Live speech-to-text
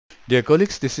Dear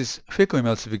colleagues, this is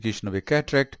phacoemulsification of a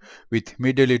cataract with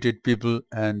mid-dilated pupil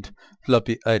and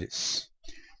floppy iris.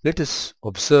 Let us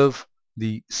observe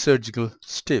the surgical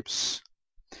steps.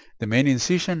 The main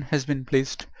incision has been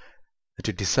placed at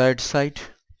a desired site.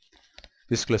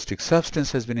 Viscoelastic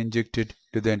substance has been injected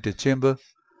to the antechamber.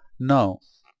 Now,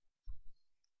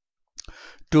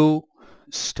 two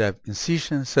stab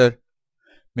incisions are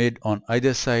made on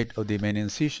either side of the main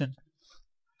incision.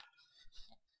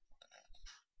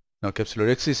 Now capsular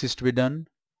Rhexis is to be done.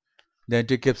 The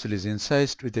anticapsule is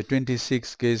incised with a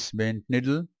 26 gauge bent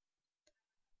needle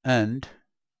and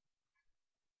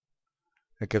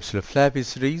a capsular flap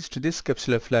is raised. This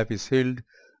capsular flap is held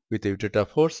with a utata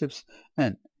forceps,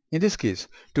 and in this case,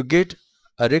 to get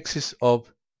a Rhexis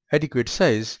of adequate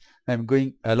size, I am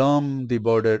going along the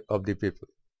border of the pupil,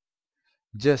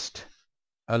 just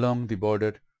along the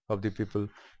border of the pupil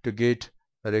to get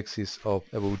a Rhexis of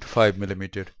about 5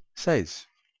 mm size.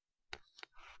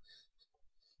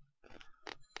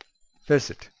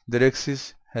 That's it. The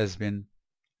Rhexis has been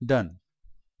done.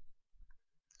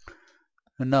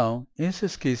 And now, in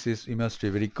such cases, we must be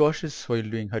very cautious while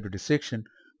doing hydrodissection.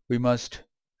 We must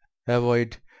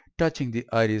avoid touching the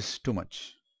iris too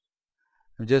much.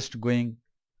 I'm just going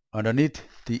underneath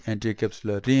the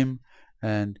anticapsular rim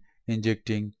and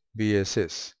injecting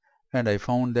BSS. And I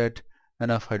found that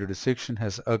enough hydrodissection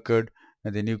has occurred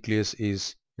and the nucleus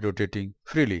is rotating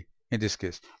freely in this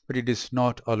case. But it is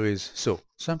not always so.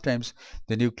 Sometimes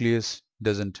the nucleus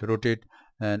doesn't rotate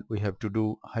and we have to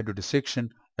do hydrodissection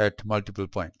at multiple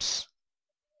points.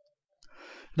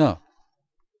 Now,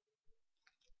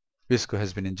 visco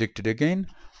has been injected again.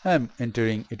 I am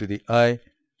entering into the eye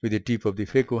with the tip of the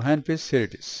phaco handpiece. Here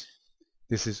it is.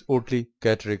 This is Oatley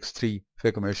Cataracts 3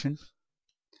 phacomation.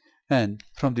 And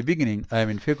from the beginning, I am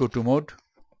in phaco 2 mode.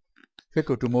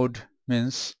 Phaco 2 mode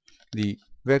means the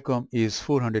vacuum is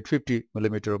 450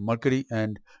 mm of mercury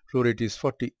and flow rate is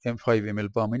 40 5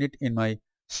 ml per minute in my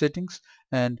settings,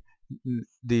 and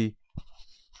the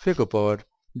phaco power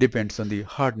depends on the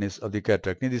hardness of the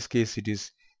cataract. In this case, it is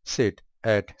set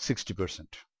at 60%.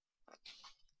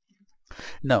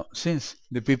 Now, since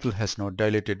the pupil has not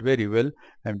dilated very well,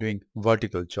 I am doing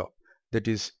vertical chop, that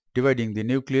is dividing the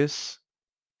nucleus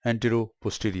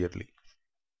antero-posteriorly.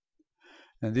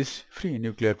 And this free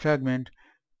nuclear fragment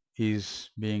is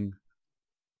being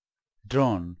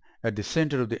drawn at the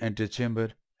center of the antechamber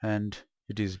and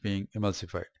it is being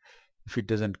emulsified. If it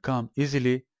doesn't come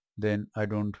easily, then I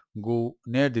don't go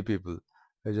near the pupil.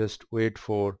 I just wait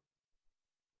for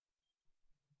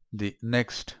the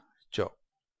next chop.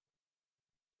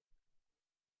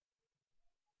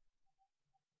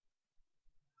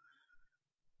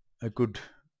 I could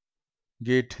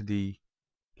get the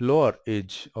lower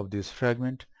edge of this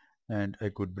fragment and I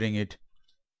could bring it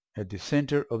at the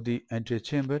center of the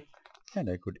antechamber and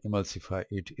I could emulsify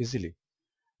it easily.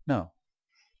 Now,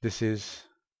 this is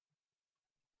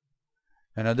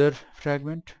another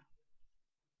fragment.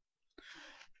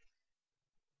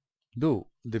 Though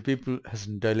the pupil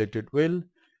hasn't dilated well,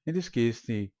 in this case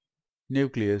the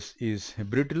nucleus is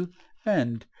brittle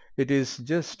and it is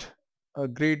just a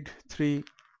grade 3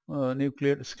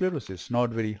 nuclear sclerosis,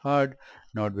 not very hard,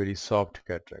 not very soft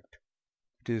cataract.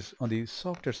 It is on the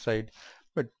softer side,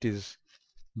 but it is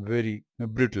very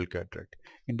brittle cataract.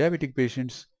 In diabetic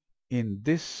patients, in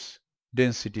this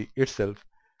density itself,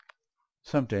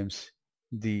 sometimes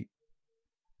the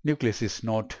nucleus is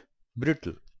not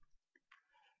brittle.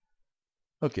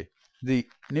 Okay, the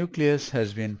nucleus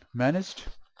has been managed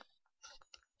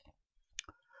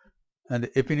and the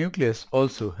epinucleus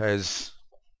also has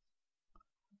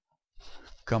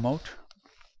come out.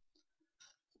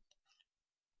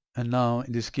 And now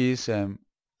in this case I am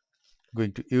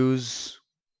going to use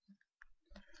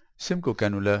Simcoe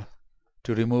cannula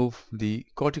to remove the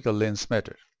cortical lens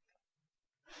matter.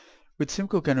 With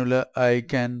Simcoe cannula I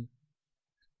can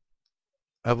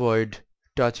avoid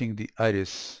touching the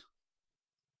iris.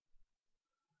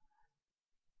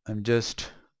 I'm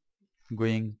just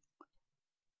going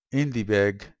in the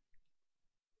bag.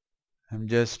 I'm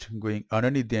just going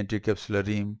underneath the anticapsular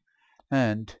rim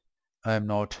and I am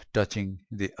not touching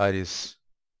the iris.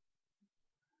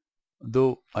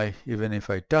 Though even if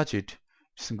I touch it,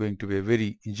 it's going to be a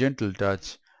very gentle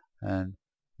touch, and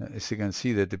as you can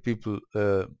see that the pupil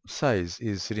size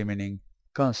is remaining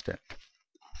constant.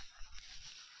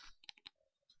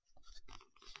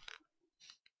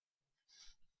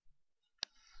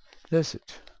 That's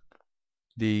it.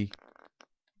 The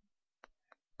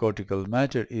cortical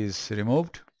matter is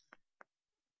removed.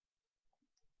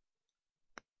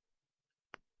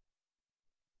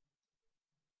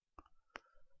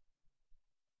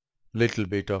 Little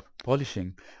bit of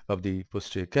polishing of the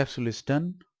posterior capsule is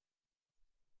done.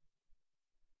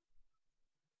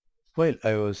 While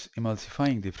I was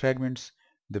emulsifying the fragments,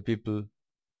 the pupil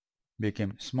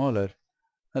became smaller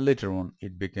and later on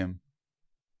it became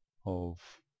of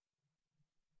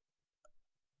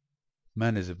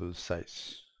manageable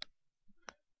size.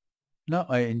 Now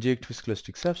I inject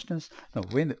viscoelastic substance. Now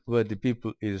where the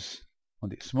pupil is on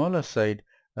the smaller side,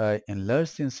 I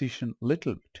enlarge the incision a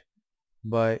little bit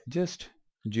by just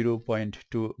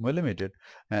 0.2 millimeter,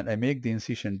 and I make the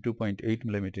incision 2.8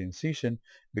 millimeter incision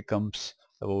becomes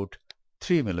about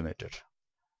 3 millimeter,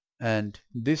 and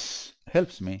this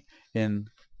helps me in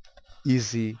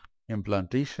easy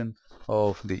implantation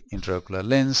of the intraocular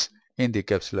lens in the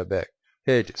capsular bag.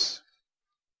 Here it is.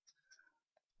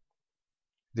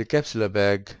 The capsular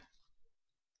bag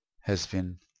has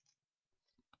been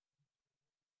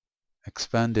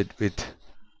expanded with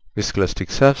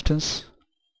viscoelastic substance,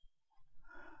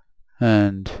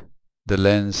 and the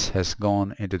lens has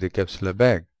gone into the capsular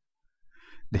bag.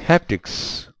 The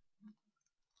haptics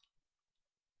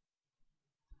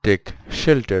take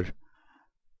shelter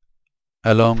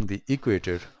along the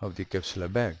equator of the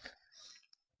capsular bag.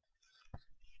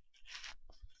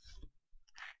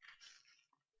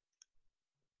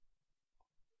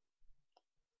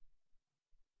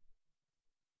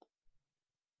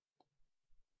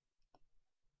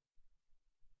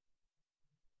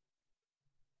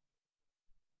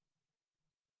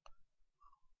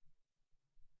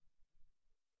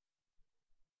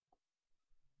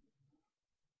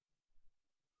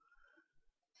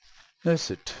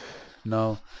 That's it.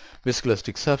 Now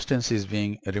viscoelastic substance is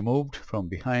being removed from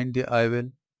behind the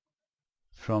IOL,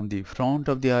 from the front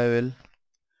of the IOL.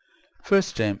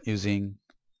 First time using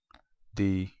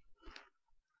the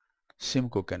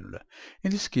Simcoe cannula.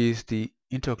 In this case, the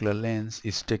intraocular lens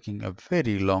is taking a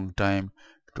very long time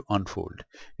to unfold.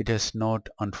 It has not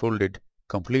unfolded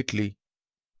completely,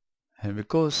 and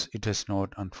because it has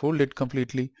not unfolded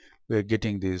completely, we are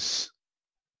getting these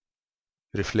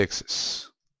reflexes.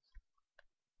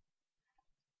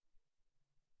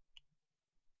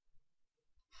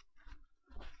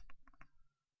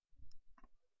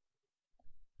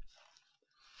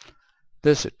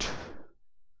 That's it.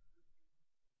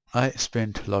 I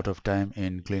spent a lot of time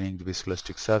in cleaning the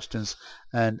viscoelastic substance,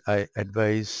 and I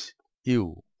advise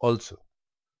you also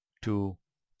to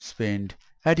spend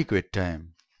adequate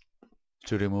time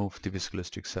to remove the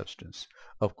viscoelastic substance.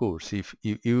 Of course, if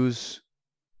you use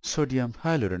sodium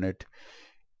hyaluronate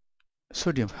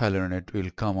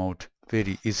will come out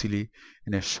very easily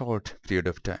in a short period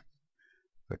of time.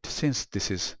 But since this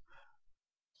is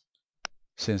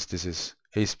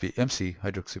HPMC,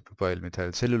 hydroxypropyl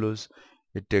methyl cellulose,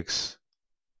 it takes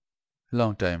a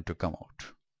long time to come out.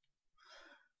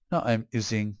 Now I'm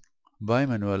using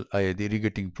bimanual IA, the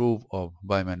irrigating probe of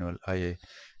bimanual IA,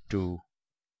 to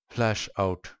flash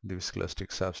out the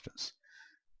viscoelastic substance.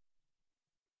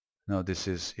 Now this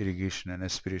is irrigation and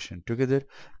aspiration together.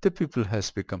 The pupil has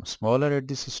become smaller at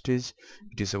this stage.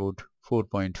 It is about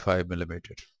 4.5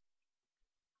 millimeter.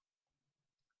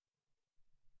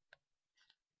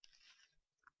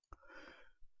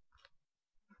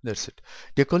 That's it.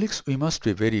 Dear colleagues, we must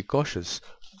be very cautious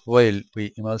while we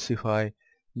emulsify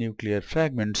nuclear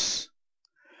fragments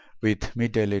with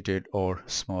mid-dilated or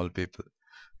small pupil.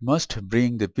 Must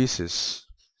bring the pieces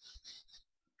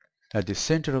at the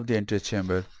center of the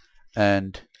antechamber,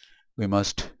 and we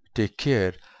must take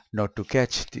care not to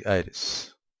catch the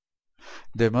iris.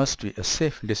 There must be a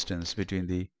safe distance between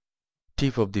the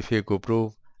tip of the phaco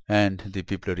probe and the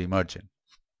pupillary margin.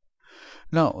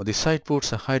 Now the side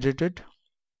ports are hydrated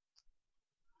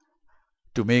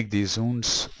to make these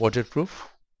wounds waterproof.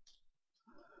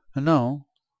 And now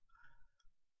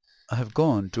I have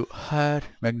gone to higher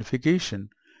magnification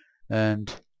and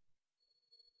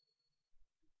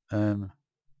am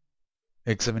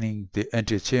examining the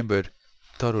antechamber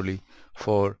thoroughly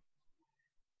for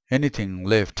anything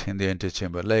left in the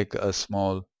antechamber, like a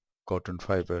small cotton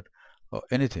fiber or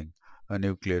anything, a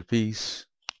nuclear piece.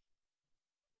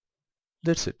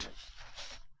 That's it.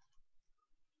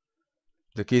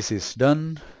 The case is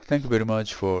done. Thank you very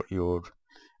much for your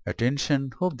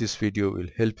attention. Hope this video will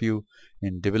help you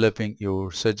in developing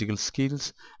your surgical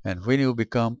skills, and when you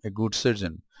become a good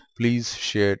surgeon, please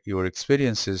share your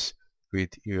experiences with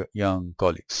your young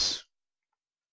colleagues.